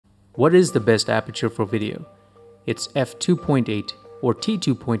What is the best aperture for video? It's f2.8 or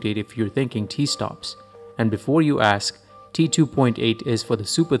t2.8 if you're thinking t-stops. And before you ask, t2.8 is for the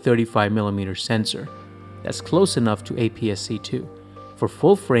Super 35mm sensor. That's close enough to APS-C2. For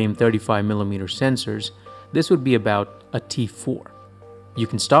full-frame 35mm sensors, this would be about a t4. You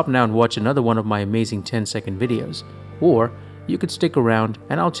can stop now and watch another one of my amazing 10-second videos, or you could stick around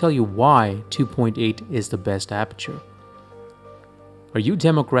and I'll tell you why 2.8 is the best aperture. Are you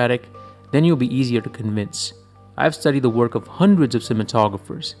democratic? Then you'll be easier to convince. I've studied the work of hundreds of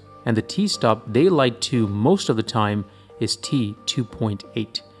cinematographers, and the t-stop they light to most of the time is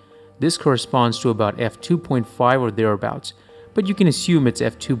t2.8. This corresponds to about f2.5 or thereabouts, but you can assume it's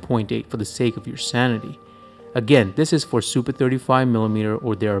f2.8 for the sake of your sanity. Again, this is for Super 35mm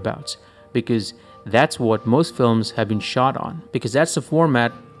or thereabouts, because that's what most films have been shot on, because that's the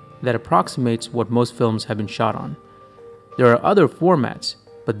format that approximates what most films have been shot on. There are other formats,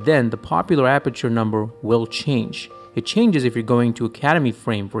 but then the popular aperture number will change. It changes if you're going to Academy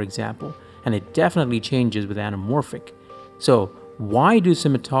frame, for example, and it definitely changes with anamorphic. So, why do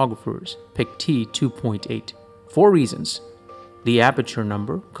cinematographers pick t2.8? 4 reasons. The aperture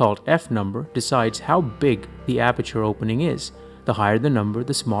number, called f number, decides how big the aperture opening is. The higher the number,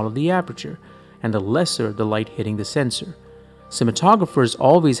 the smaller the aperture, and the lesser the light hitting the sensor. Cinematographers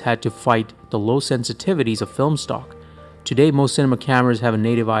always had to fight the low sensitivities of film stock. Today, most cinema cameras have a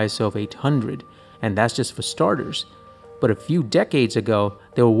native ISO of 800, and that's just for starters. But a few decades ago,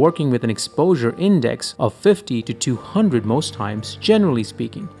 they were working with an exposure index of 50 to 200 most times, generally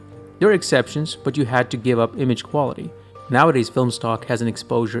speaking. There are exceptions, but you had to give up image quality. Nowadays, film stock has an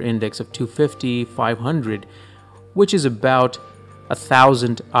exposure index of 250, 500, which is about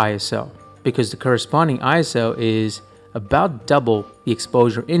 1000 ISO, because the corresponding ISO is about double the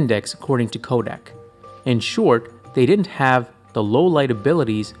exposure index according to Kodak. In short, they didn't have the low light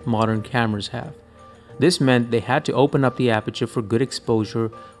abilities modern cameras have. This meant they had to open up the aperture for good exposure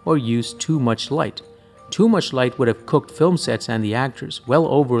or use too much light. Too much light would have cooked film sets and the actors well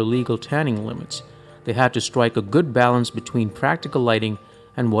over legal tanning limits. They had to strike a good balance between practical lighting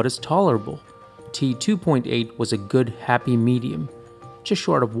and what is tolerable. T2.8 was a good happy medium, just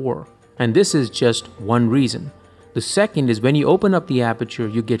short of war. And this is just one reason. The second is when you open up the aperture,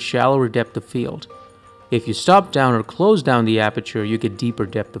 you get shallower depth of field. If you stop down or close down the aperture, you get deeper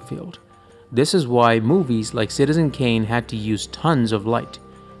depth of field. This is why movies like Citizen Kane had to use tons of light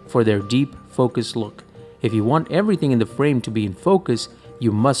for their deep, focused look. If you want everything in the frame to be in focus,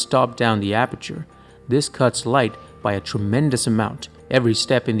 you must stop down the aperture. This cuts light by a tremendous amount. Every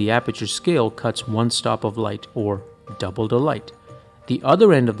step in the aperture scale cuts one stop of light, or double the light. The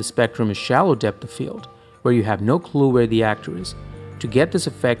other end of the spectrum is shallow depth of field, where you have no clue where the actor is. To get this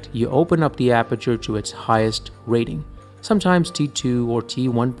effect, you open up the aperture to its highest rating, sometimes T2 or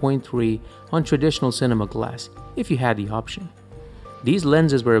T1.3 on traditional cinema glass, if you had the option. These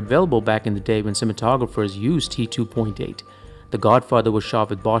lenses were available back in the day when cinematographers used T2.8. The Godfather was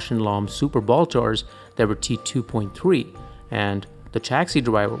shot with Bosch & Lomb Super Baltars that were T2.3, and The Taxi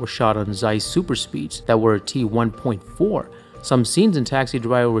Driver was shot on Zeiss Super Speeds that were T1.4. Some scenes in Taxi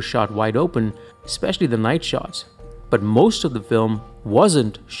Driver were shot wide open, especially the night shots. But most of the film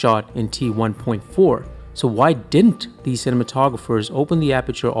wasn't shot in T1.4. So why didn't these cinematographers open the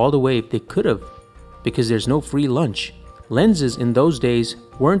aperture all the way if they could have? Because there's no free lunch. Lenses in those days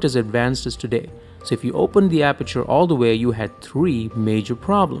weren't as advanced as today. So if you opened the aperture all the way, you had 3 major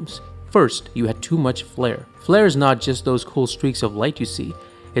problems. First, you had too much flare. Flare is not just those cool streaks of light you see.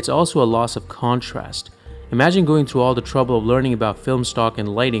 It's also a loss of contrast. Imagine going through all the trouble of learning about film stock and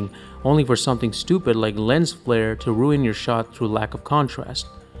lighting only for something stupid like lens flare to ruin your shot through lack of contrast.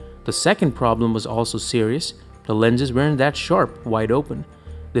 The second problem was also serious. The lenses weren't that sharp, wide open.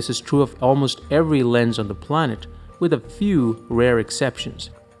 This is true of almost every lens on the planet, with a few rare exceptions.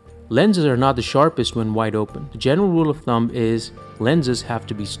 Lenses are not the sharpest when wide open. The general rule of thumb is lenses have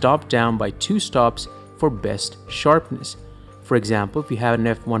to be stopped down by 2 stops for best sharpness. For example, if you have an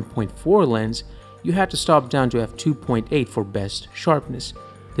f1.4 lens, you had to stop down to f2.8 for best sharpness.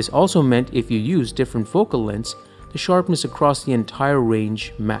 This also meant if you use different focal lengths, the sharpness across the entire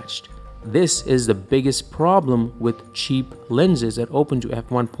range matched. This is the biggest problem with cheap lenses that open to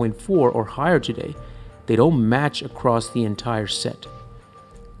f1.4 or higher today. They don't match across the entire set.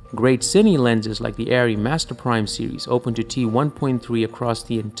 Great cine lenses like the Arri Master Prime series open to T1.3 across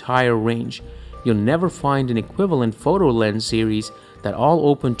the entire range. You'll never find an equivalent photo lens series that all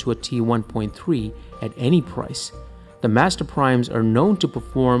open to a T1.3 at any price. The Master Primes are known to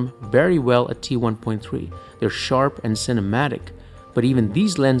perform very well at T1.3. They're sharp and cinematic, but even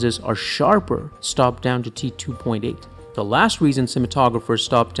these lenses are sharper stopped down to T2.8. The last reason cinematographers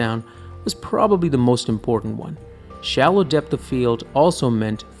stopped down was probably the most important one. Shallow depth of field also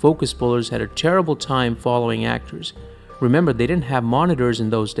meant focus pullers had a terrible time following actors. Remember, they didn't have monitors in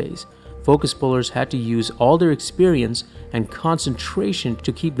those days. Focus pullers had to use all their experience and concentration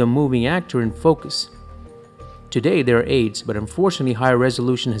to keep the moving actor in focus. Today there are aids, but unfortunately higher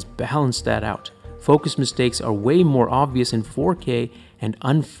resolution has balanced that out. Focus mistakes are way more obvious in 4K and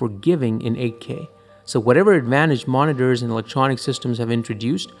unforgiving in 8K. So whatever advantage monitors and electronic systems have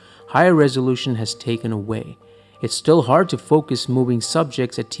introduced, higher resolution has taken away. It's still hard to focus moving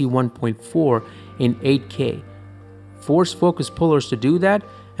subjects at T1.4 in 8K. Force focus pullers to do that,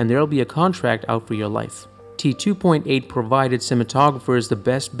 and there'll be a contract out for your life. T2.8 provided cinematographers the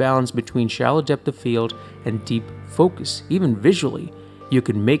best balance between shallow depth of field and deep focus. Even visually, you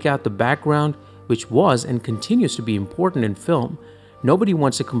could make out the background, which was and continues to be important in film. Nobody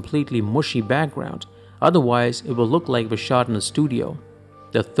wants a completely mushy background, otherwise it will look like it was shot in a studio.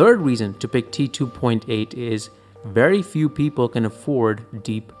 The third reason to pick T2.8 is very few people can afford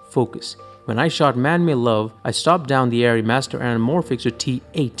deep focus. When I shot Man May Love, I stopped down the Arri Master Anamorphics to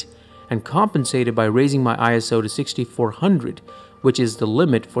T8 and compensated by raising my ISO to 6400, which is the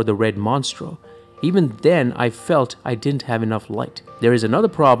limit for the Red Monstro. Even then, I felt I didn't have enough light. There is another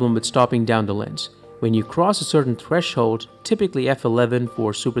problem with stopping down the lens. When you cross a certain threshold, typically f11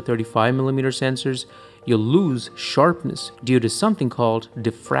 for Super 35mm sensors, you'll lose sharpness due to something called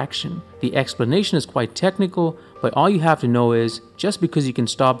diffraction. The explanation is quite technical, but all you have to know is just because you can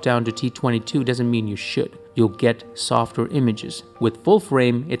stop down to T22 doesn't mean you should. You'll get softer images. With full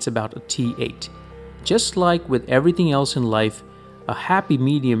frame, it's about a T8. Just like with everything else in life, a happy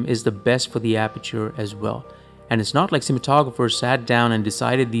medium is the best for the aperture as well. And it's not like cinematographers sat down and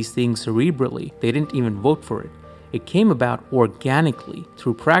decided these things cerebrally. They didn't even vote for it. It came about organically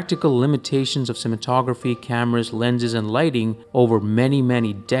through practical limitations of cinematography, cameras, lenses, and lighting over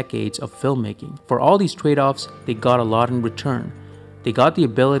many decades of filmmaking. For all these trade-offs, they got a lot in return. They got the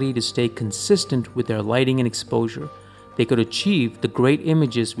ability to stay consistent with their lighting and exposure. They could achieve the great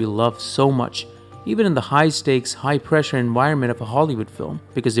images we love so much, even in the high-stakes, high-pressure environment of a Hollywood film,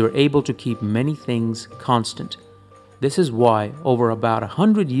 because they were able to keep many things constant. This is why, over about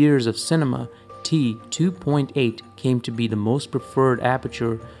 100 years of cinema, T2.8 came to be the most preferred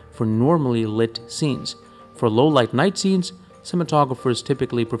aperture for normally lit scenes. For low-light night scenes, cinematographers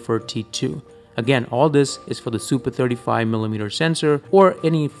typically prefer T2. Again, all this is for the Super 35mm sensor or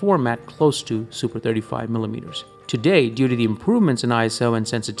any format close to Super 35mm. Today, due to the improvements in ISO and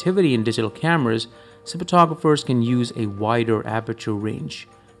sensitivity in digital cameras, cinematographers can use a wider aperture range.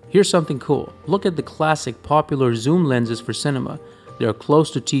 Here's something cool. Look at the classic popular zoom lenses for cinema. They are close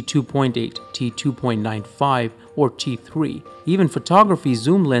to T2.8, T2.95, or T3. Even photography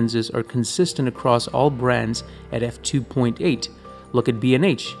zoom lenses are consistent across all brands at f2.8. Look at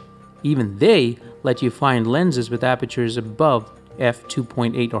B&H. Even they let you find lenses with apertures above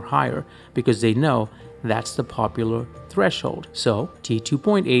f2.8 or higher because they know that's the popular threshold. So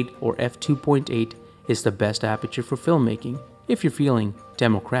T2.8 or f2.8 is the best aperture for filmmaking if you're feeling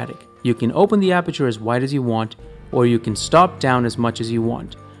democratic. You can open the aperture as wide as you want, or you can stop down as much as you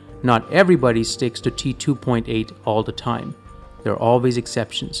want. Not everybody sticks to T2.8 all the time. There are always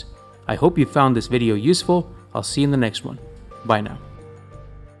exceptions. I hope you found this video useful. I'll see you in the next one. Bye now.